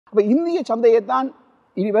அப்போ இந்திய சந்தையைத்தான்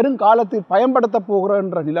இனி வரும் காலத்தில் பயன்படுத்த போகிற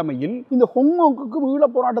நிலைமையில் இந்த ஹொங்கோங்குக்கும்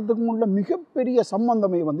ஈழப் போராட்டத்துக்கும் உள்ள மிகப்பெரிய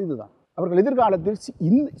சம்பந்தமே வந்து இதுதான். அவர்கள் எதிர்காலத்தில்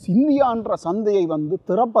இந்தியா என்ற சந்தையை வந்து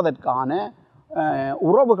திறப்பதற்கான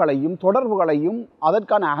உறவுகளையும் தொடர்புகளையும்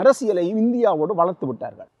அதற்கான அரசியலையும் இந்தியாவோடு வளர்த்து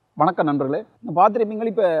விட்டார்கள். வணக்கம் நண்பர்களே,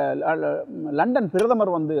 பார்த்துருப்பீங்கள், இப்போ லண்டன்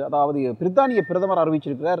பிரதமர் வந்து, அதாவது பிரித்தானிய பிரதமர்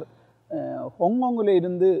அறிவிச்சிருக்கிறார், ஹொங்கோங்கில்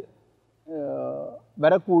இருந்து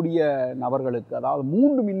வரக்கூடிய நபர்களுக்கு, அதாவது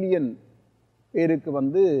 3 மில்லியன் பேருக்கு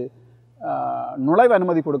வந்து நுழைவு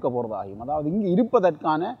அனுமதி கொடுக்க போகிறதாயும், அதாவது இங்கே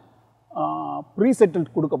இருப்பதற்கான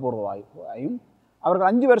ப்ரீசெட்டில்ட் கொடுக்க போகிறதாயும், அவர்கள்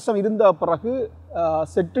 5 வருஷம் இருந்த பிறகு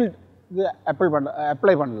செட்டில்டுக்கு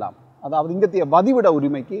அப்ளை பண்ணலாம், அதாவது இங்கத்திய வதிவிட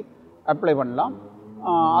உரிமைக்கு அப்ளை பண்ணலாம்.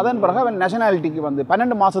 அதன் பிறகு அவன் நேஷனாலிட்டிக்கு வந்து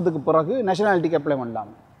 12 மாதத்துக்கு பிறகு நேஷனாலிட்டிக்கு அப்ளை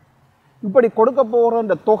பண்ணலாம். இப்படி கொடுக்க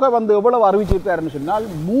போகிற தொகை வந்து எவ்வளவு அறிவிச்சிருக்காருன்னு சொன்னால்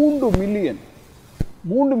 3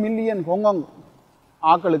 மில்லியன் ஹொங்கோங்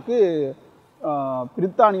ஆக்களுக்கு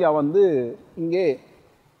பிரித்தானியா வந்து இங்கே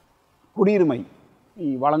குடியுரிமை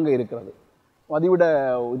வழங்க இருக்கிறது, வதிவிட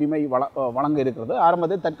உரிமை வழங்க இருக்கிறது.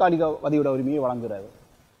 ஆரம்பத்தில் தற்காலிக வதிவிட உரிமையை வழங்குகிறது.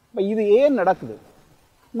 இப்போ இது ஏன் நடக்குது?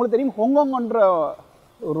 உங்களுக்கு தெரியும், ஹொங்கோங் என்ற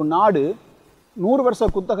ஒரு நாடு 100 வருஷ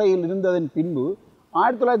குத்தகையில் இருந்ததன் பின்பு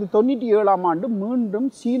 1997ஆம் ஆண்டு மீண்டும்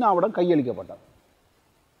சீனாவிடம் கையளிக்கப்பட்டது.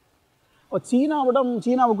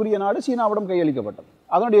 சீனாவுக்குரிய நாடு சீனாவிடம் கையளிக்கப்பட்டது.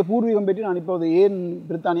 அதனுடைய பூர்வீகம் பற்றி நான் இப்போது ஏன்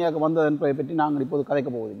பிரித்தானியாவுக்கு வந்தது என்பதை பற்றி நாங்கள் இப்போது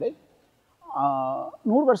கதைக்கப் போவதில்லை.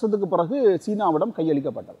 100 வருஷத்துக்கு பிறகு சீனாவிடம்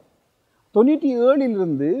கையளிக்கப்பட்டது.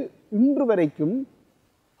 97இலிருந்து இன்று வரைக்கும்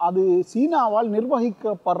அது சீனாவால்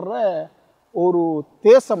நிர்வகிக்கப்படுற ஒரு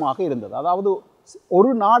தேசமாக இருந்தது. அதாவது ஒரு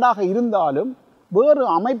நாடாக இருந்தாலும் வேறு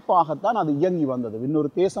அமைப்பாகத்தான் அது இயங்கி வந்தது. இன்னொரு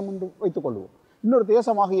தேசம் என்று வைத்துக்கொள்வோம், இன்னொரு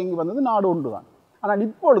தேசமாக இயங்கி வந்தது நாடு ஒன்று தான். ஆனால்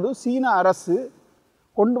இப்பொழுது சீன அரசு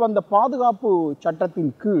கொண்டு வந்த பாதுகாப்பு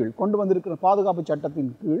சட்டத்தின் கீழ், கொண்டு வந்திருக்கிற பாதுகாப்பு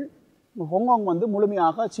சட்டத்தின் கீழ் ஹொங்கோங் வந்து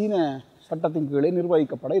முழுமையாக சீன சட்டத்தின் கீழே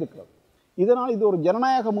நிர்வகிக்கப்பட இருக்கிறது. இதனால் இது ஒரு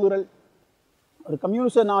ஜனநாயக மீறல், ஒரு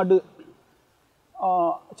கம்யூனிச நாடு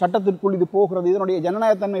சட்டத்திற்குள் இது போகிறது, இதனுடைய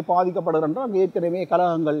ஜனநாயகத்தன்மை பாதிக்கப்படுகிறது என்றால் அங்கே ஏற்கனவே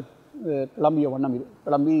கலகங்கள் கிளம்பிய வண்ணம்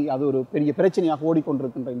கிளம்பி அது ஒரு பெரிய பிரச்சனையாக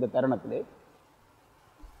ஓடிக்கொண்டிருக்கின்ற இந்த தருணத்திலே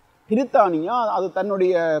பிரித்தானியா அது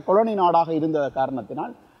தன்னுடைய கொலனி நாடாக இருந்த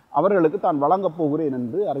காரணத்தினால் அவர்களுக்கு தான் வழங்கப் போகிறேன்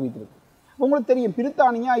என்று அறிவித்திருக்கு. உங்களுக்கு தெரியும்,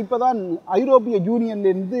 பிரித்தானியா இப்போ தான் ஐரோப்பிய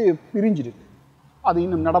யூனியன்லேருந்து பிரிஞ்சிருக்கு. அது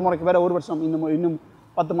இன்னும் நடைமுறைக்கு வேறு 1 வருஷம், இன்னும்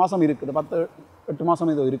 10 மாதம் இருக்குது, 8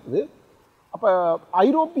 மாதம் ஏதோ இருக்குது. அப்போ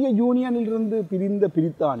ஐரோப்பிய யூனியனிலிருந்து பிரிந்த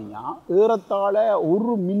பிரித்தானியா ஏறத்தாழ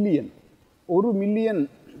 1 மில்லியன்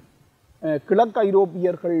கிழக்கு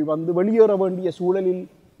ஐரோப்பியர்கள் வந்து வெளியேற வேண்டிய சூழலில்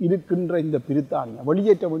இருக்கின்ற இந்த பிரித்தானியா,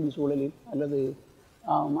 வெளியேற்ற வேண்டிய சூழலில் அல்லது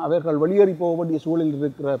அவர்கள் வெளியேறி போக வேண்டிய சூழலில்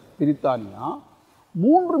இருக்கிற பிரித்தானியா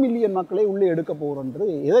 3 மில்லியன் மக்களை உள்ளே எடுக்க போகிறது.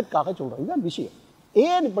 எதற்காக சொல்கிறோம்? இதுதான் விஷயம்.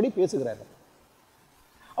 ஏன் இப்படி பேசுகிறார்கள்?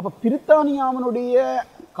 அப்போ பிரித்தானியாவினுடைய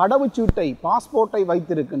கடவுச்சீட்டை, பாஸ்போர்ட்டை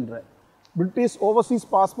வைத்திருக்கின்ற, பிரிட்டிஷ்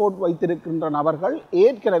ஓவர்சீஸ் பாஸ்போர்ட் வைத்திருக்கின்ற நபர்கள்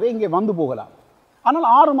ஏற்கனவே இங்கே வந்து போகலாம். ஆனால்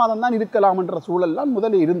 6 மாதம் தான் இருக்கலாம் என்ற சூழல்லாம்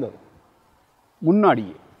முதலில் இருந்தது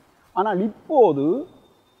முன்னாடியே. ஆனால் இப்போது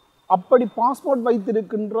அப்படி பாஸ்போர்ட்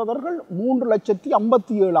வைத்திருக்கின்றவர்கள்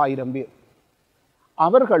 3,57,000 பேர்.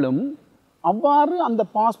 அவர்களும் அவ்வாறு அந்த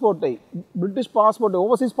பாஸ்போர்ட்டை, பிரிட்டிஷ் பாஸ்போர்ட்டை,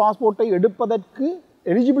 ஓவர்சீஸ் பாஸ்போர்ட்டை எடுப்பதற்கு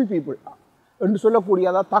எலிஜிபிள் பீப்புள் என்று சொல்லக்கூடிய,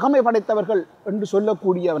 அதாவது தகமை படைத்தவர்கள் என்று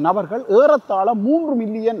சொல்லக்கூடிய நபர்கள் ஏறத்தாழ 3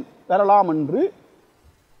 மில்லியன் பெறலாம் என்று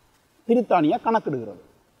பிரித்தானியா கணக்கிடுகிறது.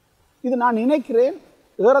 இது நான் நினைக்கிறேன்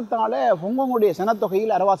ஏறத்தாழ ஹொங்கோங்குடைய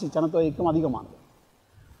சனத்தொகையில் அரவாசி சனத்தொகைக்கும் அதிகமானது.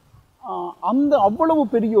 அந்த அவ்வளவு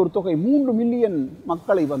பெரிய ஒரு தொகை, 3 மில்லியன்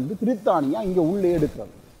மக்களை வந்து பிரித்தானியா இங்கே உள்ளே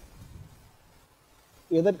எடுக்கிறது.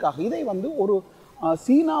 எதற்காக? இதை வந்து ஒரு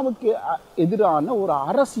சீனாவுக்கு எதிரான ஒரு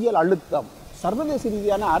அரசியல் அழுத்தம், சர்வதேச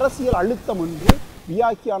ரீதியான அரசியல் அழுத்தம் என்று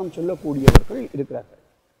வியாக்கியானம் சொல்லக்கூடியவர்கள் இருக்கிறார்கள்.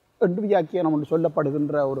 என்று வியாக்கியானம் என்று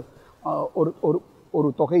சொல்லப்படுகின்ற ஒரு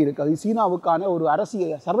தொகை இருக்குது. சீனாவுக்கான ஒரு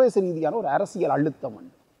அரசியல், சர்வதேச ரீதியான ஒரு அரசியல் அழுத்தம்.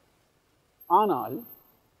 ஆனால்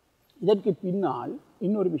இதற்கு பின்னால்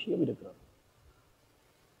இன்னொரு விஷயம் இருக்கிறது.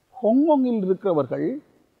 ஹொங்கோங்கில் இருக்கிறவர்கள்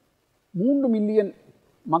 3 மில்லியன்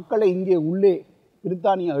மக்களை இங்கே உள்ளே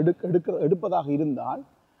பிரித்தானியா எடுப்பதாக இருந்தால்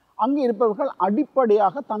அங்கே இருப்பவர்கள்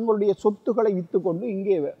அடிப்படையாக தங்களுடைய சொத்துக்களை விற்றுக்கொண்டு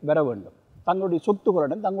இங்கே வர வேண்டும். தங்களுடைய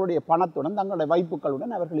சொத்துக்களுடன், தங்களுடைய பணத்துடன், தங்களுடைய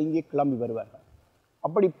வைப்புகளுடன் அவர்கள் இங்கே கிளம்பி வருவார்கள்.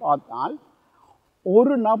 அப்படி பார்த்தால்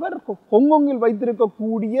ஒரு நபர் ஹொங்கோங்கில்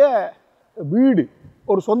வைத்திருக்கக்கூடிய வீடு,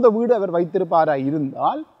 ஒரு சொந்த வீடு அவர் வைத்திருப்பாராக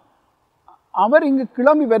இருந்தால் அவர் இங்கு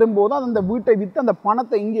கிளம்பி வரும்போது அந்த வீட்டை விற்று அந்த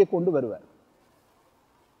பணத்தை இங்கே கொண்டு வருவார்.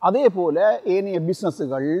 அதே போல் ஏனைய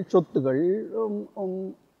பிஸ்னஸுகள், சொத்துகள்,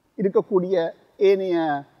 இருக்கக்கூடிய ஏனைய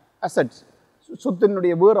அசட்ஸ்,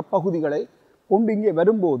 சொத்தினுடைய வேறு பகுதிகளை கொண்டு இங்கே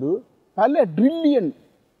வரும்போது பல ட்ரில்லியன்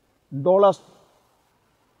டாலர்ஸ்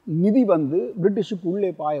நிதி வந்து பிரிட்டிஷுக்கு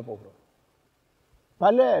உள்ளே பாய போகிறது.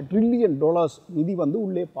 பல ட்ரில்லியன் டாலர்ஸ் நிதி வந்து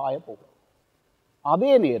உள்ளே பாய போகிறது.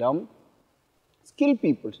 அதே நேரம் ஸ்கில்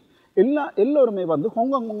பீப்புள்ஸ் எல்லோருமே வந்து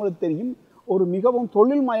ஹாங்காங் உங்களுக்கு தெரியும் ஒரு மிகவும்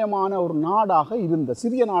தொழில்மயமான ஒரு நாடாக இருந்த,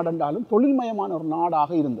 சிறிய நாடென்றாலும் தொழில்மயமான ஒரு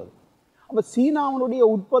நாடாக இருந்தது. அப்போ சீனாவினுடைய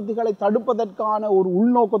உற்பத்திகளை தடுப்பதற்கான ஒரு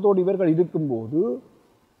உள்நோக்கத்தோடு இவர்கள் இருக்கும்போது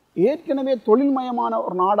ஏற்கனவே தொழில்மயமான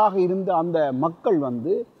ஒரு நாடாக இருந்த அந்த மக்கள்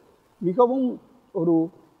வந்து மிகவும் ஒரு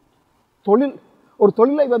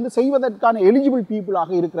தொழிலை வந்து செய்வதற்கான எலிஜிபிள்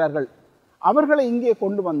பீப்புளாக இருக்கிறார்கள். அவர்களை இங்கே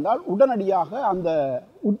கொண்டு வந்தால் உடனடியாக அந்த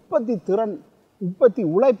உற்பத்தி திறன், உற்பத்தி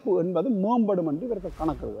உழைப்பு என்பது மேம்படும் என்று இவர்கள்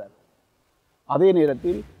கணக்கிடுகிறார். அதே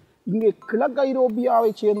நேரத்தில் இங்கே கிழக்கு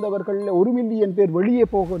ஐரோப்பியாவை சேர்ந்தவர்கள் 1 மில்லியன் பேர் வெளியே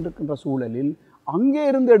போகின்ற சூழலில் அங்கே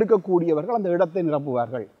இருந்து எடுக்கக்கூடியவர்கள் அந்த இடத்தை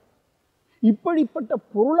நிரப்புவார்கள். இப்படிப்பட்ட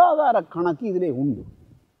பொருளாதார கணக்கு இதிலே உண்டு.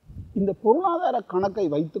 இந்த பொருளாதார கணக்கை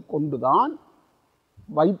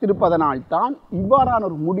வைத்திருப்பதனால்தான் இவ்வாறான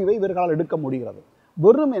ஒரு முடிவை இவர்களால் எடுக்க முடிகிறது.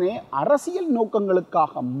 வெறுமனே அரசியல்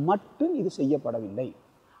நோக்கங்களுக்காக மட்டும் இது செய்யப்படவில்லை.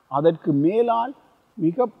 அதற்கு மேலால்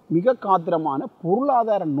மிக மிக காத்திரமான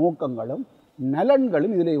பொருளாதார நோக்கங்களும்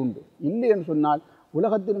நலன்களும் இதிலே உண்டு. இல்லை என்று சொன்னால்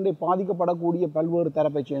உலகத்தினுடைய பாதிக்கப்படக்கூடிய பல்வேறு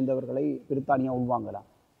தரப்பை சேர்ந்தவர்களை பிரித்தானியா உள்வாங்கலாம்.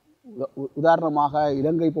 உதாரணமாக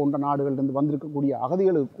இலங்கை போன்ற நாடுகளிலிருந்து வந்திருக்கக்கூடிய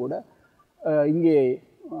அகதிகளுக்கு கூட இங்கே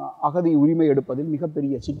அகதி உரிமை எடுப்பதில்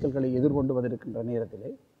மிகப்பெரிய சிக்கல்களை எதிர்கொண்டு வந்திருக்கின்ற நேரத்திலே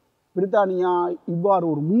பிரித்தானியா இவ்வாறு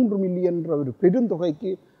ஒரு 3 மில்லியன் ஒரு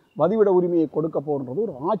பெருந்தொகைக்கு வதிவிட உரிமையை கொடுக்க போன்றது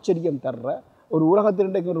ஒரு ஆச்சரியம் தர்ற ஒரு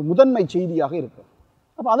உலகத்தினுடைய ஒரு முதன்மை செய்தியாக இருக்கும்.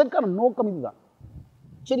 அப்போ அதற்கான நோக்கம் இதுதான்.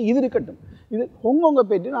 சரி, இது இருக்கட்டும். இது ஹாங்காங்கை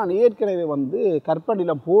பற்றி நான் ஏற்கனவே வந்து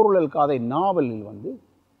கற்பனிலம் போருழல் காதை நாவலில் வந்து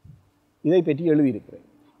இதை பற்றி எழுதியிருக்கிறேன்.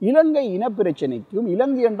 இலங்கை இனப்பிரச்சனைக்கும்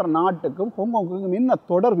இலங்கை என்ற நாட்டுக்கும் ஹாங்காங்குக்கும் என்ன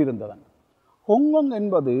தொடர்பு இருந்ததன்? ஹாங்காங்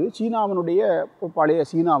என்பது சீனாவினுடைய பழைய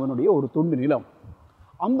சீனாவினுடைய ஒரு துண்டு நிலம்.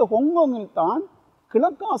 அந்த ஹாங்காங்கில் தான்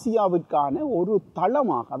கிழக்காசியாவிற்கான ஒரு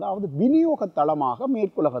தளமாக, அதாவது விநியோக தளமாக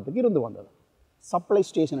மேற்குலகத்துக்கு இருந்து வந்தது. சப்ளை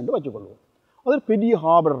ஸ்டேஷன் என்று வச்சுக்கொள்வோம். அது பெரிய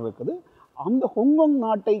ஹார்பர் இருக்குது. அந்த ஹாங்காங்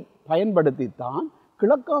நாட்டை பயன்படுத்தித்தான்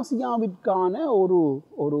கிழக்காசியாவிற்கான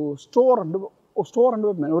ஒரு ஸ்டோர்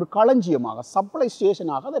ஒரு களஞ்சியமாக, சப்ளை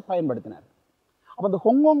ஸ்டேஷனாக அதை பயன்படுத்தினார். அப்போ அந்த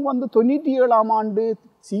ஹாங்காங் வந்து 97ஆம் ஆண்டு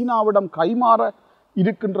சீனாவிடம் கைமாற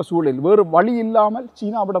இருக்கின்ற சூழலில் வேறு வழி இல்லாமல்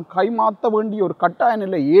சீனாவிடம் கைமாற்ற வேண்டிய ஒரு கட்டாய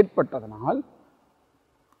நிலை ஏற்பட்டதனால்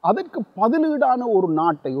அதற்கு பதிலீடான ஒரு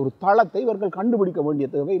நாட்டை, ஒரு தளத்தை இவர்கள் கண்டுபிடிக்க வேண்டிய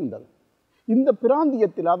தேவை இருந்தது. இந்த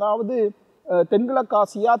பிராந்தியத்தில், அதாவது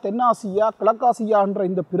தென்கிழக்காசியா, தென்னாசியா, கிழக்காசியா என்ற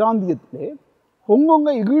இந்த பிராந்தியத்திலே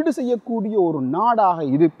ஹாங்காங்கை ஈடு செய்யக்கூடிய ஒரு நாடாக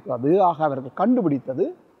இருப்பது அவர்கள் கண்டுபிடித்தது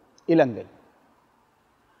இலங்கை.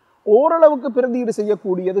 ஓரளவுக்கு பிரதியீடு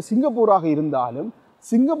செய்யக்கூடியது சிங்கப்பூராக இருந்தாலும்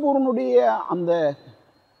சிங்கப்பூரினுடைய அந்த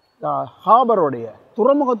ஹார்பருடைய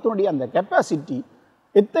துறைமுகத்தினுடைய அந்த கெப்பாசிட்டி,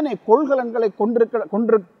 எத்தனை கொள்கலன்களை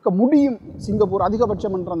கொண்டிருக்க முடியும் சிங்கப்பூர்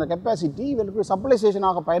அதிகபட்சம் என்ற அந்த கெப்பாசிட்டி இவருக்கு சப்ளை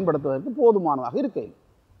ஸ்டேஷனாக பயன்படுத்துவதற்கு போதுமானதாக இருக்கையில்.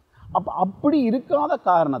 அப்படி இருக்காத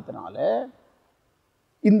காரணத்தினால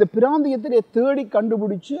இந்த பிராந்தியத்திலே தேடி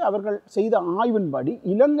கண்டுபிடிச்சு அவர்கள் செய்த ஆய்வின்படி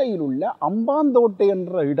இலங்கையில் உள்ள அம்பாந்தோட்டை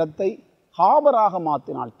என்ற இடத்தை ஹார்பராக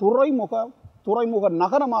மாற்றினால், துறைமுக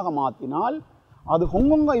நகரமாக மாற்றினால் அது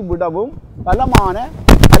ஹாங்காங்கை விடவும் பலமான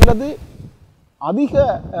அல்லது அதிக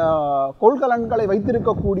கொள்கலன்களை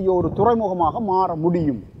வைத்திருக்கக்கூடிய ஒரு துறைமுகமாக மாற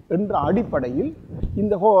முடியும் என்ற அடிப்படையில்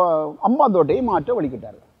இந்த அம்பாந்தோட்டையை மாற்ற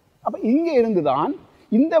வழிகிட்டார்கள். அப்போ இங்கே இருந்துதான்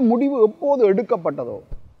இந்த முடிவு எப்போது எடுக்கப்பட்டதோ,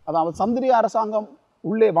 அதாவது சந்திரியா அரசாங்கம்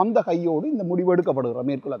உள்ளே வந்த கையோடு இந்த முடிவு எடுக்கப்படுகிற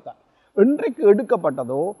மேற்குலத்தால் என்றைக்கு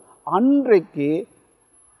எடுக்கப்பட்டதோ அன்றைக்கு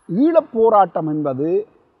ஈழப்போராட்டம் என்பது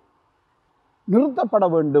நிறுத்தப்பட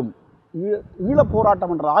வேண்டும்,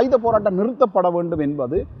 ஈழப்போராட்டம் என்ற ஆயுத போராட்டம் நிறுத்தப்பட வேண்டும்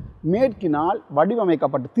என்பது மேற்கினால்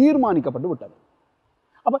வடிவமைக்கப்பட்டு தீர்மானிக்கப்பட்டு விட்டது.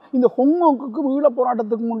 அப்போ இந்த ஹாங்காங்குக்கும்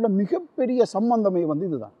ஈழப்போராட்டத்துக்கும் உள்ள மிகப்பெரிய சம்பந்தமே வந்து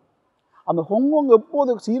இதுதான். அந்த ஹாங்காங்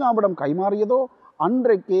எப்போது சீனாவிடம் கைமாறியதோ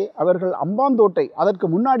அன்றைக்கே அவர்கள் அம்பாந்தோட்டை, அதற்கு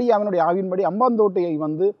முன்னாடியே அவனுடைய ஆய்வின்படி அம்பாந்தோட்டையை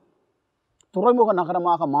வந்து துறைமுக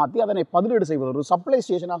நகரமாக மாற்றி அதனை பதிலீடு செய்வது, ஒரு சப்ளை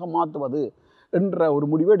ஸ்டேஷனாக மாற்றுவது என்ற ஒரு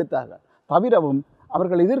முடிவு எடுத்தார்கள். தவிரவும்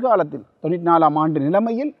அவர்கள் எதிர்காலத்தில் 94ஆம் ஆண்டு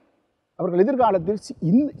நிலைமையில் அவர்கள் எதிர்காலத்தில்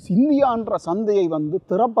இந்தியா என்ற சந்தையை வந்து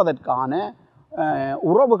திறப்பதற்கான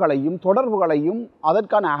உறவுகளையும் தொடர்புகளையும்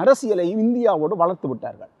அதற்கான அரசியலையும் இந்தியாவோடு வளர்த்து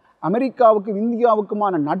விட்டார்கள். அமெரிக்காவுக்கும்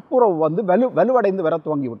இந்தியாவுக்குமான நட்புறவு வந்து வலுவடைந்து வர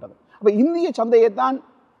துவங்கிவிட்டது. அப்போ இந்திய சந்தையைத்தான்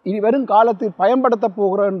இனி வரும் காலத்தில் பயன்படுத்த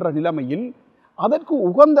போகிற என்ற நிலைமையில் அதற்கு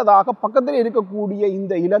உகந்ததாக பக்கத்தில் இருக்கக்கூடிய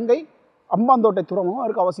இந்த இலங்கை அம்பாந்தோட்டை துறைமுகம்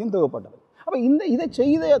அவருக்கு அவசியம் தேவைப்பட்டது. அப்போ இதை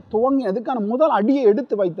செய்த துவங்கினதுக்கான முதல் அடியை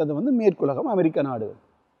எடுத்து வைத்தது வந்து மேற்குலகம், அமெரிக்க நாடுகள்.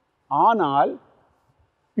 ஆனால்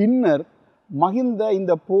பின்னர் மகிந்த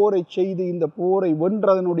இந்த போரை செய்து இந்த போரை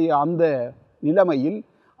வென்றதனுடைய அந்த நிலைமையில்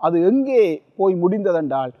அது எங்கே போய்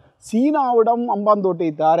முடிந்ததென்றால் சீனாவிடம்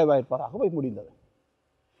அம்பாந்தோட்டையை தாரவாய்ப்பதாக போய் முடிந்தது.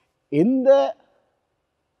 எந்த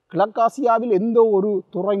கிழக்காசியாவில் எந்த ஒரு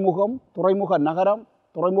துறைமுக நகரம்,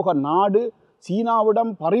 துறைமுக நாடு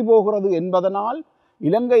சீனாவிடம் பறிபோகிறது என்பதனால்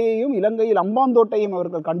இலங்கையையும் இலங்கையில் அம்பாந்தோட்டையும்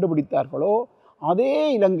அவர்கள் கண்டுபிடித்தார்களோ அதே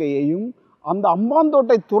இலங்கையையும் அந்த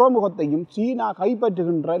அம்பாந்தோட்டை துறைமுகத்தையும் சீனா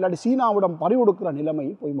கைப்பற்றுகின்ற இல்லாட்டி சீனாவிடம் பறிகொடுக்கிற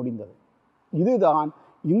நிலைமையில் போய் முடிந்தது. இதுதான்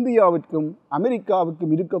இந்தியாவிற்கும்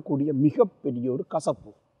அமெரிக்காவுக்கும் இருக்கக்கூடிய மிகப்பெரிய ஒரு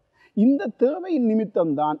கசப்பு. இந்த தேவையின்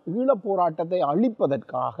நிமித்தம்தான் ஈழப் போராட்டத்தை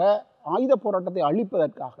அழிப்பதற்காக, ஆயுத போராட்டத்தை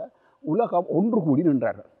அழிப்பதற்காக உலகம் ஒன்று கூடி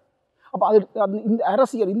நின்றார்கள். அப்போ அது இந்த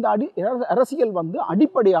அரசியல், இந்த அரசியல்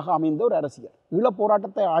அடிப்படையாக அமைந்த ஒரு அரசியல். ஈழப்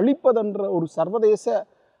போராட்டத்தை அழிப்பதென்ற ஒரு சர்வதேச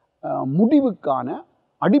முடிவுக்கான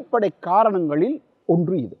அடிப்படை காரணங்களில்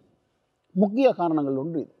ஒன்று இது, முக்கிய காரணங்கள்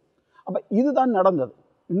ஒன்று இது. அப்போ இதுதான் நடந்தது.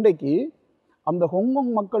 இன்றைக்கு அந்த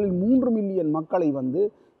ஹாங்காங் மக்களில் 3 மில்லியன் மக்களை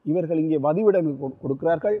இவர்கள் இங்கே வதிவிடம்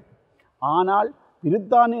கொடுக்கிறார்கள். ஆனால்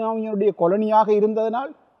பிரித்தானியாவினுடைய கொலனியாக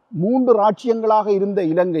இருந்ததனால் 3 ராச்சியங்களாக இருந்த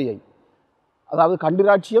இலங்கையை, அதாவது கண்டி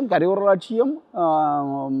ராச்சியம், கரையோர ராச்சியம்,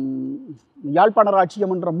 யாழ்ப்பாண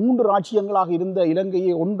ராச்சியம் என்ற 3 ராச்சியங்களாக இருந்த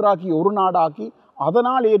இலங்கையை ஒன்றாக்கி ஒரு நாடாக்கி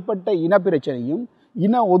அதனால் ஏற்பட்ட இனப்பிரச்சனையும்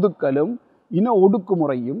இன ஒதுக்கலும் இன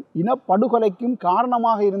ஒடுக்குமுறையும் இனப்படுகொலைக்கும்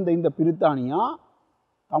காரணமாக இருந்த இந்த பிரித்தானியா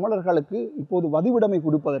தமிழர்களுக்கு இப்போது வதிவிடமை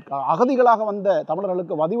கொடுப்பதற்காக, அகதிகளாக வந்த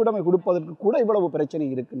தமிழர்களுக்கு வதிவிடமை கொடுப்பதற்கு கூட இவ்வளவு பிரச்சனை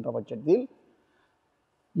இருக்கின்ற பட்சத்தில்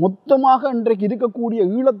மொத்தமாக இன்றைக்கு இருக்கக்கூடிய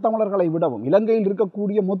ஈழத்தமிழர்களை விடவும், இலங்கையில்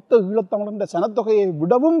இருக்கக்கூடிய மொத்த ஈழத்தமிழர் சனத்தொகையை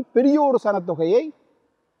விடவும் பெரிய ஒரு சனத்தொகையை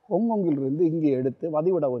ஹாங்காங்கிலிருந்து இங்கே எடுத்து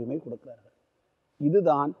வதிவிட உரிமை கொடுக்கிறார்கள்.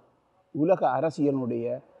 இதுதான் உலக அரசியலுடைய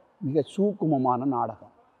மிக சூக்குமமான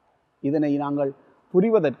நாடகம். இதனை நாங்கள்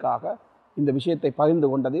புரிவதற்காக இந்த விஷயத்தை பகிர்ந்து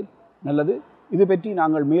கொண்டதில் நல்லது. இது பற்றி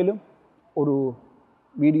நாங்கள் மேலும் ஒரு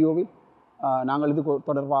வீடியோவில் நாங்கள் இது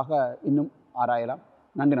தொடர்பாக இன்னும் ஆராயலாம்.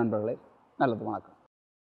 நன்றி நண்பர்களே, நல்லது, வணக்கம்.